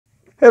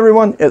Hey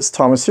everyone, it's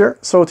Thomas here.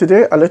 So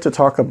today I'd like to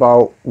talk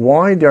about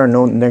why there are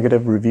no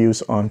negative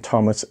reviews on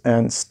Thomas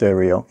and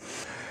Stereo.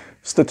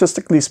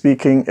 Statistically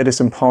speaking, it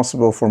is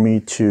impossible for me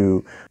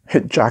to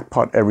hit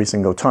jackpot every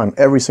single time.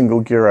 Every single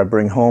gear I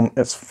bring home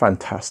is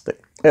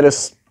fantastic. It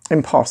is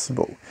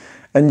impossible.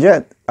 And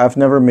yet, I've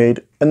never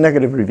made a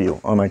negative review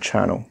on my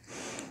channel.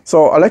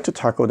 So I like to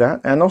tackle that,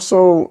 and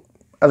also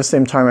at the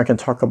same time I can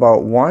talk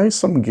about why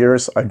some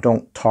gears I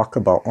don't talk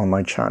about on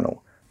my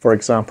channel. For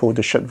example,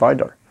 the Shit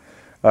Vidar.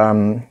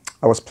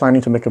 I was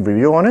planning to make a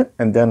review on it,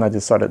 and then I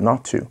decided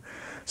not to.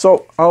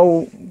 So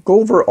I'll go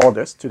over all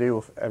this today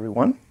with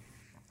everyone.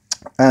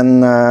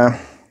 And the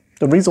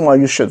reason why I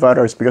use Shit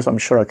Vidar is because I'm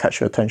sure I'll catch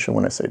your attention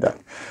when I say that.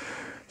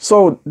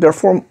 So there are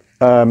four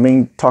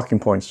main talking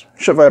points.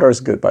 Shit Vidar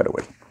is good, by the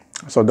way.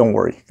 So don't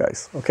worry,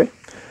 guys, okay?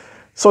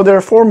 So there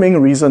are four main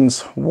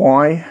reasons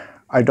why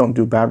I don't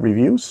do bad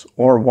reviews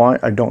or why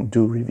I don't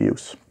do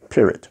reviews,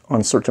 period,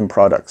 on certain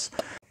products.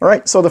 All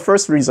right, so the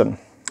first reason.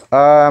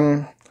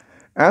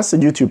 As a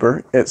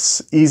YouTuber,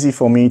 it's easy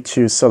for me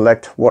to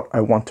select what I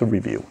want to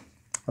review,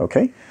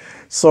 okay?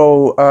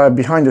 So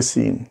behind the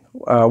scene,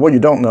 what you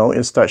don't know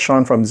is that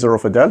Sean from Zero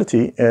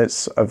Fidelity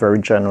is a very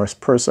generous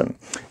person.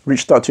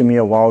 Reached out to me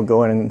a while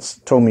ago and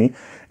told me,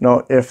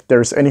 if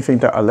there's anything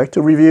that I'd like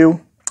to review,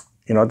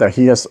 that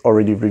he has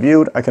already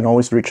reviewed, I can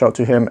always reach out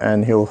to him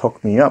and he'll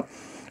hook me up.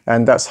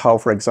 And that's how,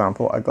 for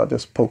example, I got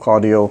this Polk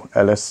Audio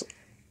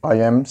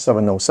LSIM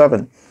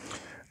 707.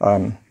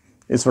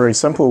 It's very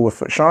simple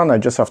with Sean. I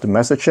just have to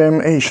message him.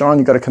 Hey, Sean,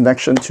 you got a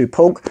connection to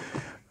Polk. A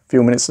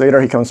few minutes later,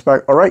 he comes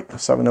back. All right,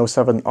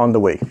 707 on the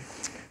way.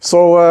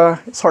 So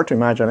it's hard to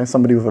imagine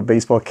somebody with a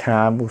baseball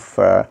cap, with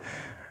a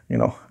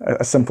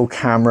simple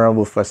camera,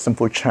 with a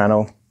simple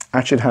channel.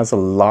 Actually, it has a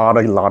lot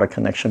of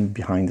connection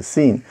behind the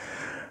scene.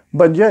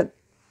 But yet,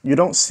 you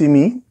don't see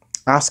me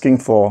asking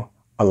for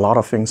a lot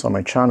of things on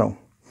my channel.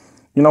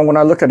 When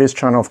I look at his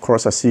channel, of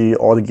course, I see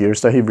all the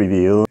gears that he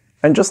reviewed.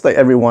 And just like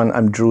everyone,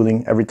 I'm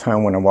drooling every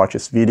time when I watch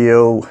this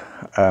video.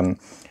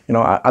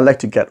 I like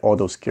to get all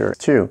those gears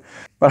too.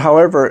 But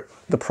however,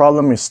 the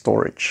problem is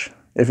storage.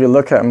 If you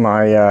look at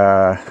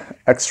my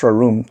extra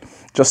room,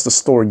 just to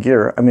store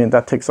gear,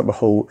 that takes up a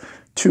whole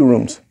 2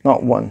 rooms,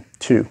 not 1,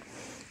 2.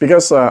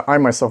 Because I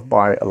myself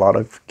buy a lot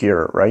of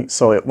gear, right?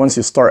 So once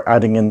you start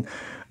adding in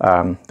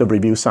the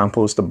review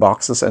samples, the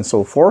boxes, and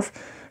so forth,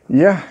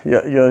 yeah,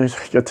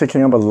 you're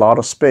taking up a lot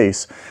of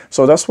space.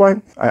 So that's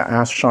why I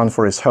asked Sean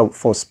for his help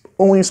for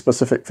only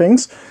specific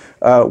things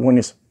when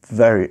it's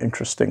very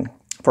interesting.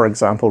 For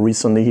example,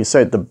 recently he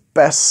said the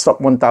best sub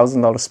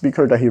 $1,000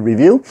 speaker that he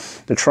reviewed,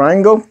 the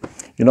Triangle.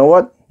 You know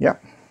what? Yeah,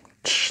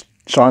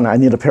 Sean, I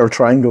need a pair of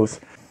Triangles.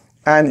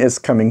 And it's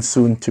coming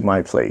soon to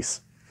my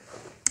place.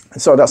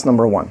 So that's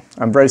number one.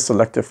 I'm very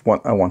selective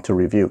what I want to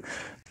review.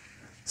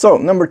 So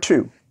number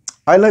 2,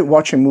 I like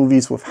watching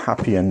movies with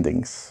happy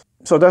endings.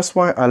 So that's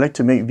why I like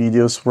to make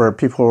videos where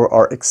people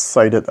are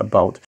excited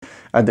about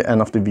at the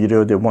end of the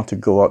video, they want to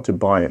go out to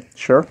buy it.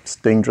 Sure, it's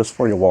dangerous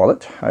for your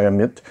wallet, I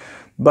admit.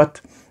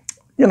 But,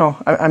 do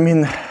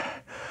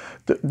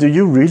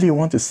you really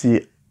want to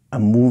see a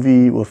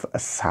movie with a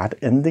sad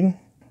ending?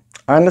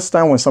 I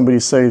understand when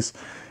somebody says,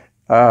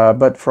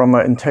 but from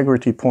an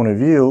integrity point of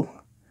view,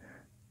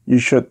 you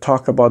should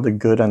talk about the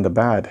good and the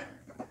bad.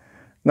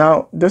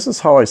 Now, this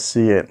is how I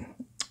see it.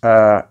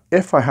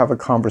 If I have a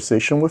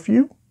conversation with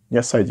you,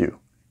 yes, I do.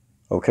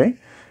 Okay?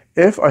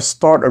 If I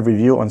start a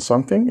review on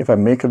something, if I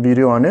make a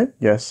video on it,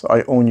 yes,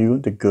 I own you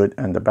the good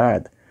and the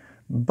bad.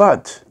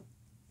 But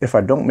if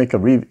I don't make a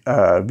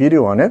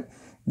video on it,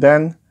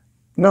 then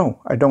no,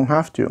 I don't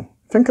have to.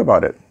 Think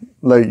about it.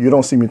 Like, you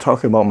don't see me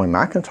talking about my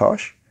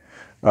Macintosh,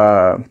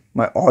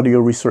 my Audio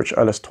Research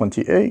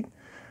LS28,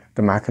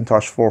 the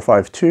Macintosh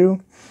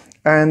 452,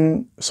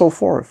 and so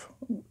forth.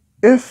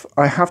 If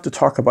I have to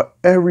talk about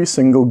every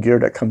single gear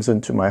that comes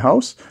into my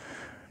house,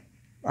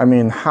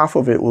 half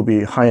of it will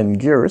be high-end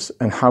gears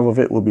and half of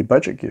it will be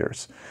budget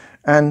gears.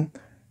 And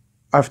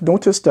I've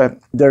noticed that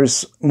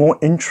there's more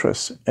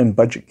interest in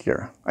budget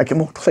gear. I get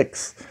more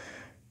clicks.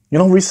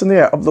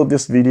 Recently I uploaded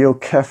this video,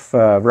 KEF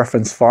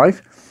reference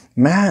 5.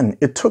 Man,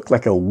 it took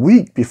like a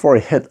week before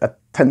I hit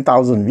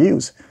 10,000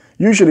 views.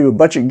 Usually with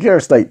budget gear,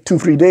 it's like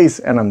 2-3 days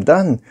and I'm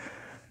done.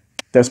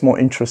 There's more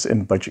interest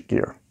in budget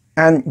gear.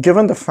 And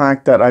given the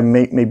fact that I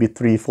make maybe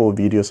 3-4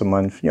 videos a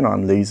month,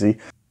 I'm lazy.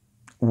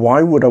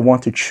 Why would I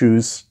want to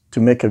choose to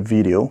make a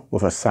video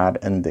with a sad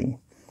ending?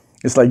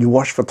 It's like you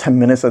watch for 10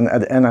 minutes and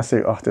at the end I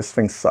say, oh, this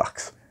thing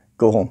sucks.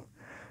 Go home.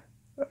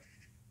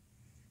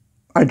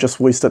 I just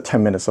wasted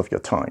 10 minutes of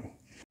your time.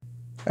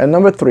 And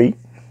number 3,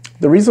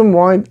 the reason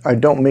why I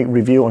don't make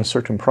review on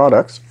certain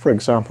products, for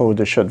example,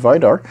 the Shit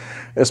Vidar,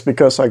 is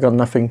because I got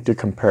nothing to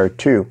compare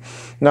to.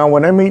 Now,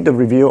 when I made the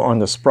review on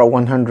the Sprout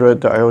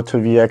 100, the IOTA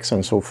VX,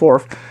 and so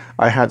forth,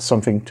 I had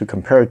something to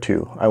compare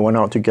to. I went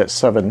out to get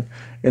 7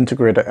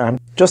 integrated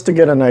amps just to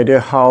get an idea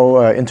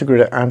how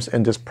integrated amps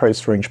in this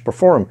price range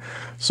perform.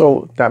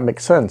 So that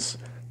makes sense.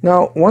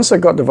 Now, once I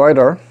got the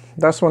Vidar,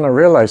 that's when I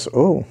realized,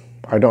 oh,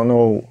 I don't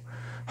know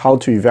how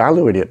to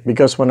evaluate it,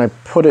 because when I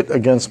put it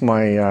against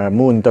my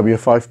Moon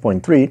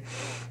W5.3,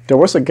 there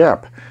was a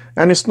gap.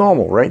 And it's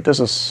normal, right? This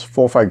is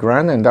 4 or 5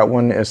 grand, and that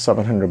one is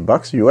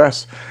 $700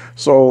 US.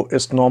 So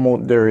it's normal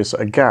there is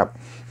a gap.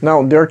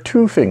 Now, there are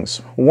two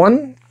things.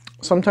 One,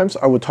 sometimes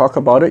I would talk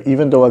about it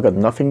even though I got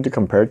nothing to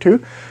compare to.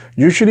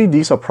 Usually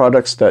these are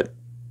products that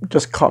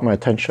just caught my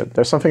attention.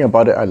 There's something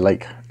about it I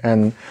like.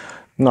 And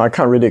no, I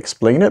can't really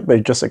explain it, but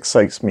it just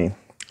excites me.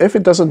 If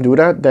it doesn't do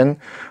that, then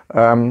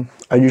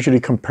I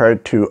usually compare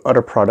it to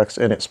other products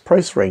in its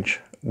price range.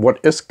 What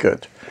is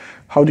good?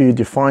 How do you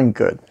define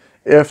good?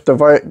 If the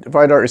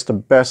Vidar is the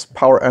best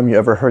power amp you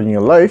ever heard in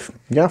your life,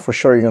 yeah, for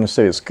sure you're going to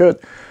say it's good.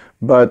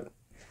 But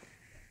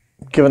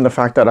given the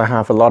fact that I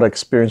have a lot of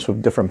experience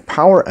with different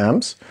power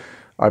amps,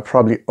 I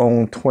probably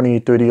own 20,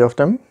 30 of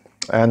them,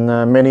 and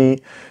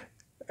many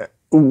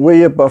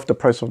way above the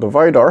price of the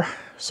Vidar.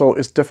 So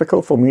it's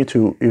difficult for me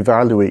to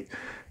evaluate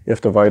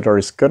if the Vidar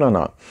is good or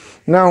not.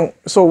 Now,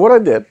 so what I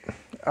did,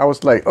 I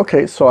was like,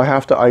 okay, so I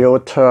have the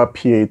IOTA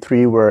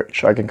PA3,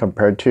 which I can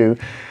compare to.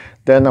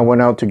 Then I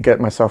went out to get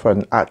myself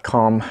an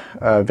Atcom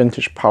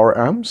vintage power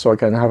amp, so I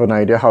can have an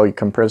idea how it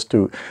compares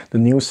to the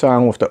new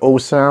sound with the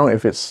old sound,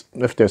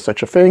 if there's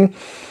such a thing.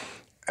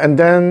 And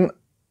then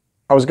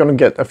I was going to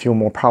get a few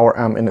more power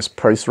amp in its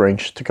price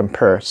range to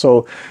compare.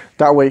 So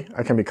that way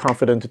I can be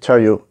confident to tell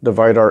you the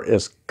Vidar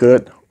is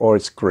good or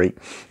it's great.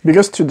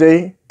 Because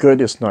today, good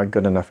is not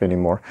good enough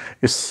anymore.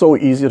 It's so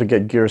easy to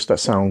get gears that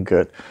sound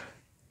good.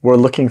 We're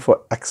looking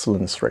for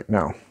excellence right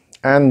now.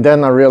 And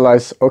then I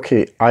realized,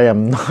 okay, I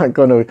am not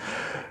going to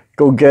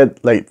go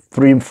get like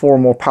 3 or 4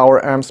 more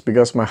power amps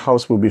because my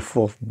house will be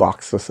full of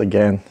boxes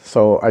again.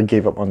 So I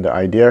gave up on the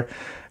idea.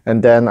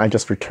 And then I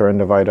just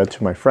returned the Vidar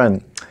to my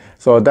friend.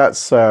 So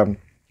that's a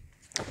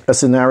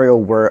scenario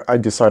where I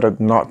decided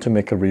not to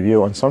make a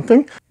review on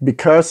something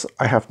because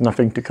I have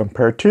nothing to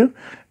compare to.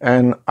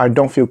 And I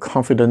don't feel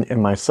confident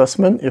in my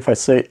assessment if I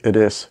say it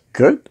is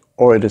good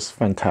or it is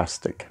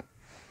fantastic.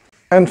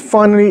 And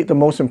finally, the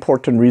most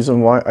important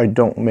reason why I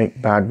don't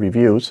make bad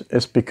reviews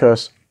is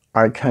because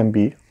I can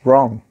be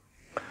wrong.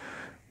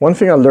 One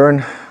thing I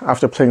learned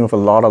after playing with a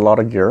lot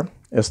of gear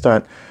is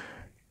that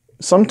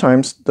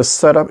sometimes the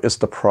setup is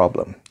the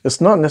problem.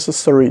 It's not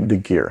necessarily the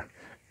gear.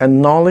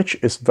 And knowledge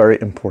is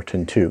very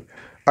important too.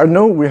 I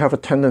know we have a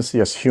tendency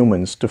as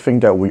humans to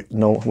think that we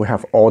know we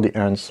have all the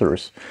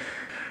answers.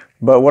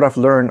 But what I've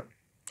learned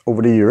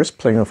over the years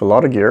playing with a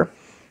lot of gear,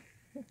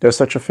 there's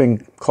such a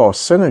thing called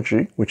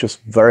synergy, which is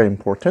very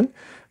important.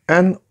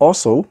 And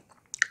also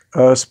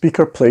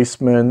speaker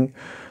placement,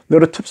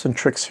 little tips and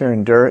tricks here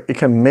and there. It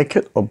can make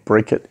it or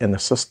break it in a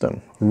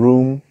system.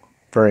 Room,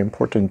 very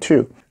important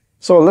too.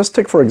 So let's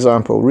take, for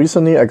example,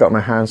 recently I got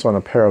my hands on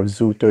a pair of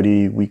Zoo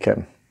 30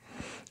 Weekend.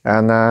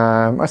 And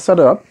I set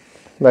it up,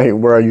 like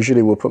where I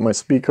usually will put my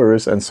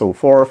speakers and so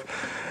forth,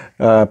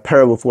 pair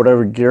it with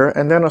whatever gear.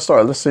 And then I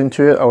started listening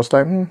to it. I was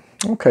like,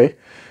 okay.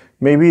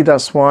 Maybe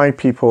that's why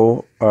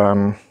people,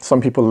 some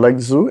people like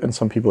Zoo and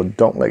some people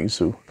don't like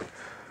Zoo.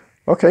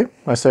 Okay,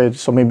 I said,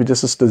 so maybe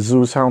this is the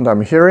Zoo sound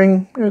I'm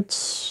hearing.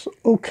 It's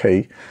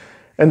okay.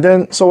 And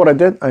then, so what I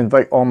did, I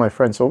invite all my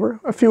friends over.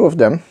 A few of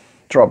them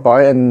dropped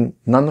by and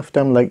none of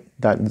them liked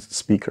that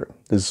speaker,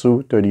 the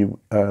Zoo 30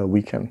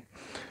 Weekend.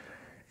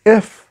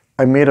 If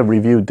I made a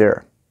review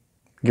there,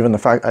 given the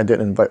fact I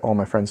did invite all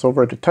my friends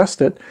over to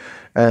test it,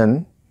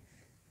 and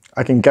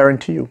I can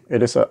guarantee you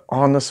it is an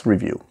honest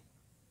review.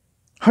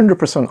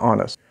 100%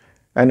 honest,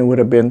 and it would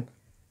have been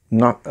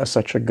not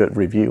such a good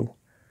review.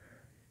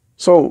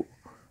 So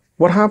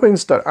what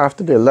happens that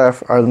after they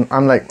left,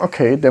 I'm like,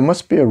 okay, there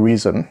must be a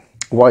reason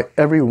why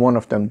every one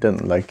of them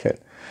didn't like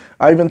it.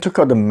 I even took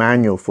out the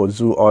manual for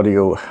Zoo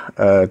Audio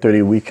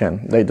 30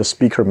 Weekend, like the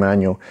speaker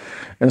manual,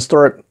 and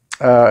started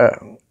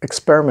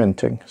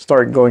experimenting,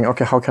 start going,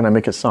 okay, how can I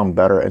make it sound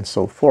better and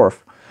so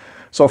forth.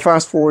 So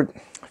fast forward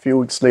a few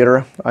weeks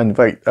later, I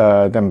invite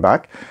them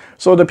back.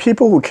 So the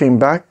people who came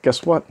back,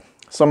 guess what?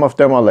 Some of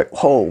them are like,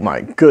 oh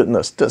my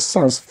goodness, this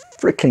sounds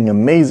freaking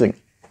amazing.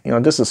 You know,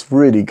 this is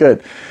really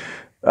good.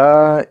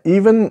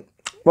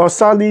 Well,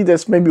 sadly,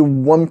 there's maybe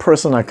one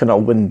person I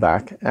cannot win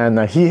back. And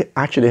he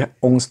actually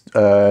owns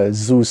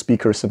Zoo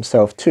speakers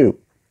himself too.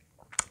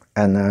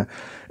 And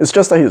it's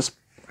just that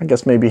I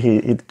guess maybe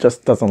he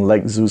just doesn't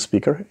like Zoo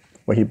speaker.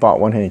 Well, he bought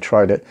one and he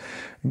tried it.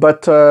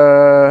 But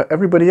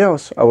everybody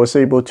else, I was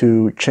able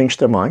to change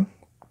their mind.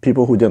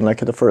 People who didn't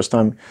like it the first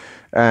time,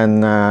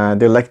 and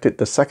they liked it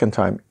the second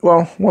time.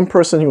 Well, one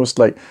person, he was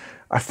like,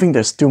 I think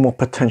there's still more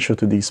potential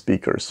to these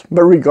speakers.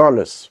 But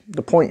regardless,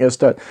 the point is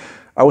that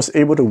I was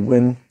able to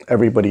win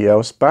everybody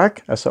else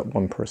back except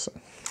one person.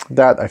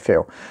 That I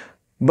failed.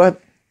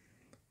 But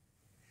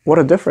what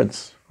a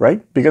difference,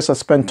 right? Because I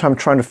spent time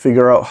trying to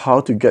figure out how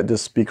to get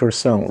this speaker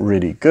sound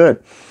really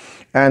good.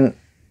 And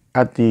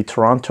at the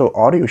Toronto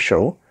Audio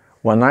Show,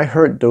 when I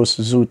heard those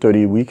Zoo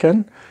 30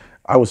 Weekend,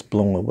 I was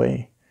blown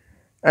away.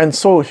 And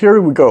so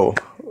here we go,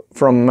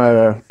 from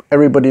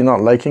everybody not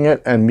liking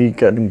it and me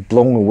getting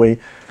blown away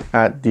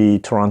at the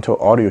Toronto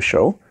Audio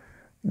Show.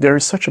 There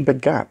is such a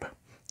big gap.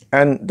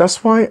 And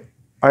that's why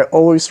I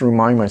always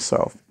remind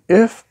myself,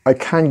 if I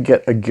can't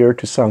get a gear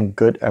to sound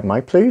good at my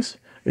place,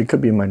 it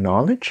could be my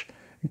knowledge,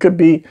 it could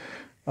be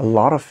a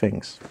lot of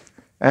things.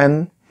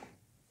 And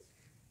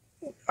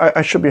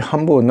I should be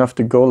humble enough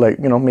to go like,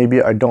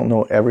 maybe I don't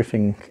know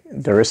everything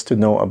there is to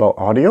know about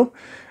audio,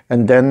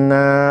 and then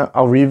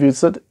I'll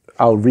revisit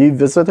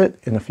it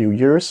in a few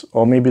years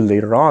or maybe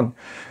later on.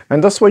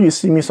 And that's why you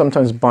see me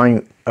sometimes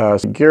buying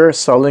gear,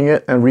 selling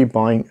it, and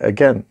rebuying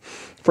again.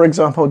 For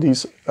example,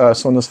 these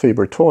Sonos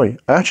Faber toy.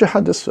 I actually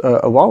had this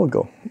a while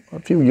ago, a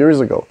few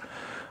years ago.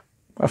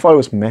 I thought it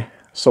was meh,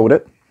 sold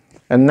it.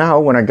 And now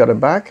when I got it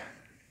back,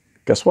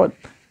 guess what?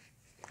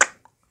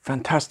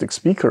 Fantastic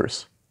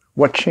speakers.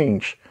 What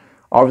changed?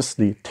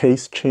 Obviously,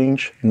 taste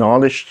change,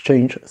 knowledge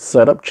change,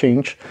 setup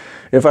change.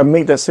 If I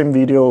made that same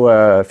video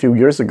a few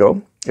years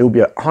ago, it will be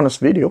an honest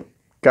video,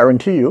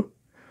 guarantee you,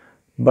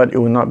 but it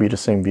will not be the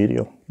same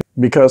video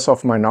because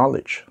of my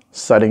knowledge,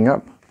 setting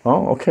up.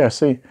 Oh, okay, I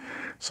see.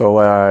 So,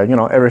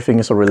 everything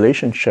is a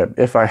relationship.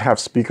 If I have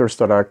speakers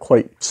that are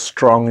quite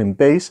strong in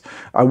bass,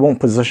 I won't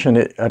position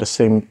it at the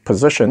same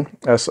position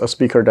as a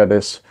speaker that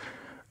is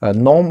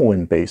normal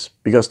in bass,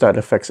 because that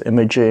affects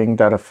imaging,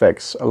 that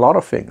affects a lot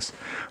of things.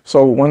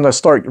 So when I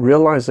start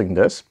realizing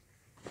this,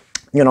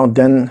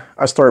 then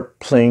I start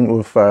playing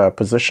with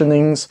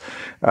positionings.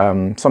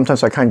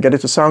 Sometimes I can't get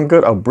it to sound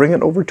good. I'll bring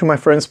it over to my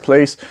friend's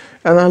place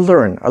and I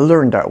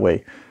learn that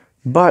way.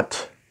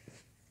 But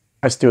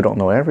I still don't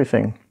know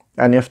everything.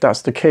 And if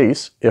that's the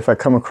case, if I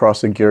come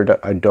across a gear that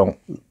I don't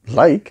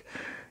like,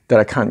 that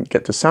I can't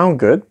get to sound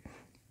good,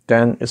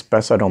 then it's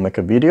best I don't make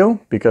a video,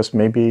 because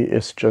maybe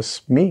it's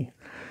just me.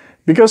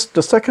 Because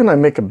the second I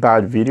make a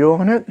bad video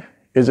on it,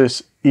 it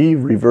is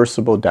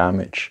irreversible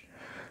damage.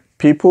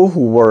 People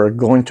who were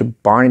going to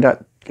buy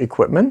that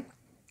equipment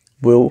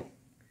will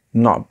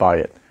not buy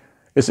it.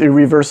 It's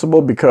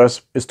irreversible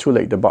because it's too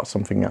late, they bought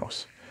something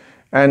else.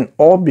 And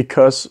all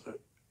because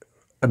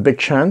a big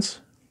chance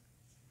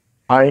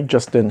I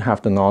just didn't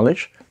have the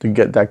knowledge to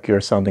get that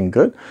gear sounding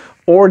good,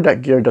 or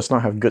that gear does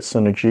not have good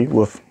synergy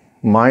with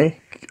my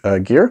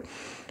gear,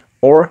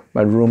 or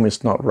my room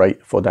is not right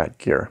for that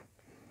gear.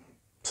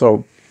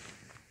 So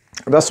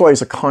that's why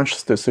it's a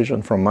conscious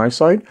decision from my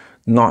side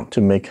not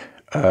to make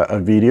a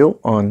video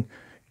on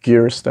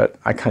gears that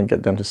I can't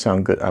get them to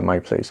sound good at my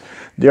place.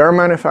 There are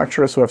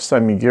manufacturers who have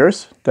sent me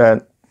gears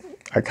that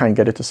I can't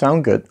get it to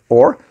sound good,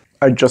 or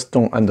I just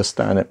don't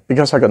understand it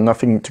because I got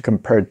nothing to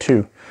compare it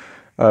to.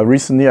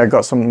 Recently I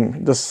got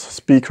this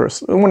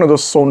speakers, one of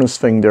those Sonos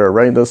thing there,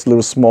 right? Those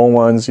little small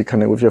ones you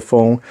connect with your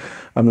phone.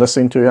 I'm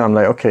listening to it, I'm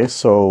like, okay,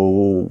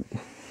 so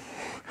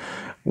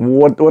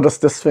what does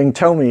this thing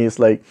tell me? It's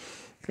like,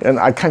 and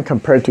I can't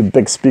compare it to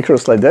big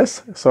speakers like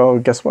this. So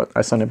guess what?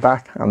 I sent it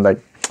back. I'm like,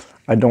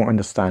 I don't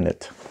understand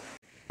it.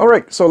 All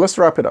right, so let's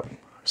wrap it up.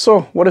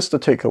 So what is the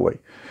takeaway?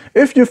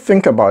 If you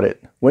think about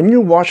it, when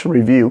you watch a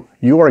review,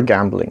 you are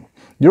gambling.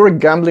 You're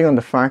gambling on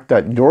the fact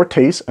that your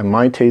taste and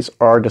my taste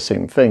are the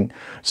same thing.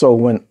 So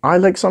when I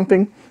like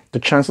something, the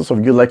chances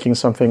of you liking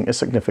something is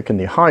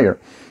significantly higher.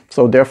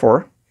 So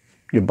therefore,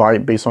 you buy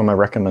it based on my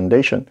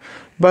recommendation.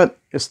 But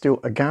it's still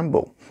a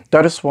gamble.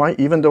 That is why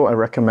even though I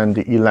recommend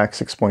the ELAC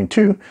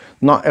 6.2,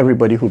 not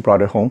everybody who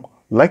brought it home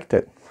liked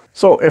it.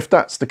 So if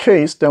that's the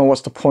case, then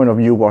what's the point of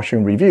you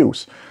watching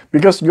reviews?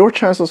 Because your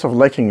chances of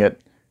liking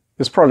it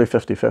is probably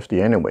 50-50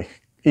 anyway.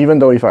 Even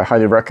though if I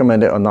highly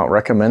recommend it or not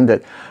recommend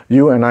it,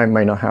 you and I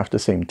might not have the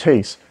same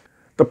taste.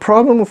 The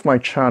problem with my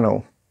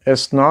channel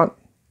is not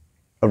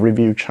a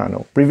review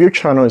channel. Review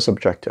channel is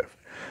objective.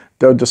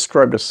 They'll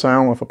describe the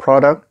sound of a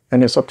product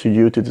and it's up to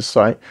you to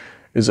decide,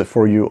 is it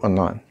for you or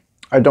not?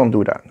 I don't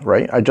do that,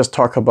 right? I just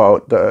talk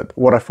about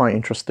what I find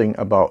interesting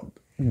about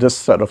this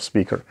set of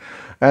speaker.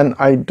 And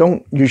I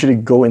don't usually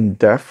go in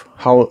depth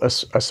how a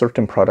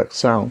certain product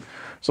sound.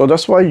 So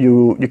that's why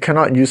you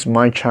cannot use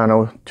my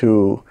channel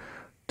to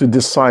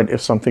decide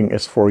if something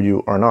is for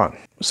you or not.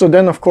 So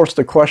then of course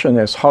the question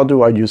is, how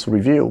do I use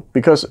review?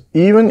 Because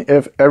even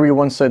if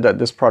everyone said that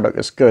this product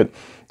is good,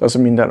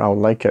 doesn't mean that I'll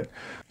like it.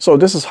 So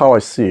this is how I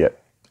see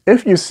it.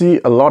 If you see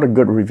a lot of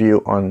good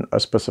review on a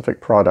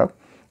specific product,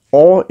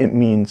 all it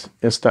means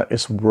is that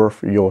it's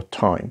worth your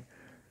time.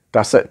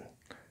 That's it.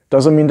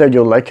 Doesn't mean that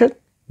you'll like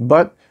it,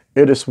 but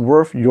it is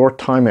worth your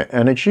time and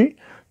energy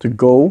to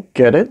go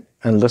get it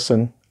and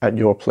listen at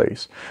your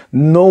place.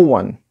 No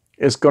one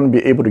is going to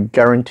be able to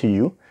guarantee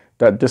you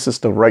that this is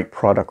the right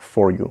product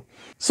for you.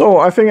 So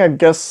I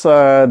guess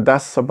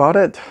that's about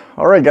it.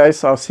 All right,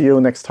 guys, I'll see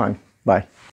you next time. Bye.